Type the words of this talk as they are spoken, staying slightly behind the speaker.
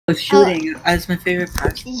With shooting as my favorite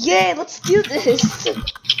part. Yeah, let's do this.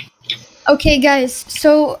 Okay, guys.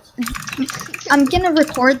 So I'm gonna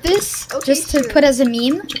record this just to put as a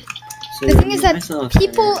meme. So The thing is that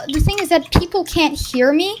people. the thing is that people can't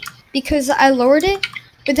hear me because I lowered it.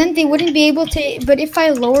 But then they wouldn't be able to. But if I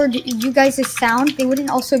lowered you guys' sound, they wouldn't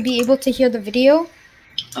also be able to hear the video.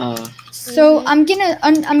 So I'm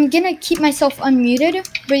gonna keep myself unmuted,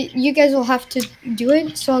 but you guys will have to do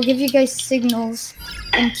it. So I'll give you guys signals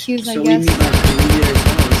and cues, I guess.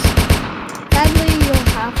 Sadly, you'll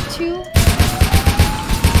have to.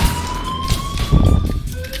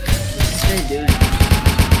 What's this guy doing?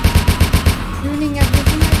 Ruining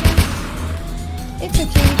everything, I guess. It's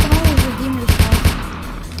okay. You can always redeem yourself.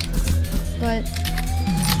 But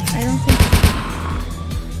I don't think.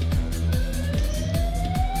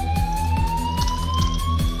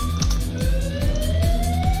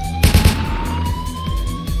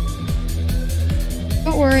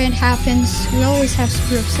 Don't worry, it happens. We always have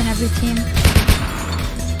screw-ups in every team.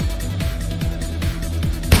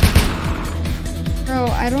 Bro,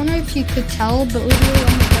 I don't know if you could tell, but literally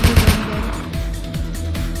almost everybody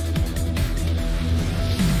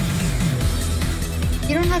did.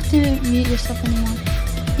 You don't have to mute yourself anymore.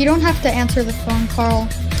 You don't have to answer the phone, Carl.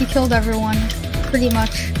 You killed everyone, pretty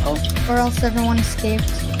much. Oh. Or else everyone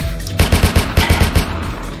escaped.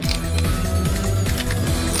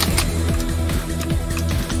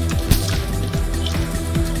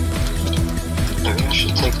 Maybe I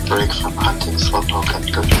should take a break from hunting Slowpoke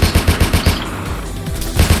and go to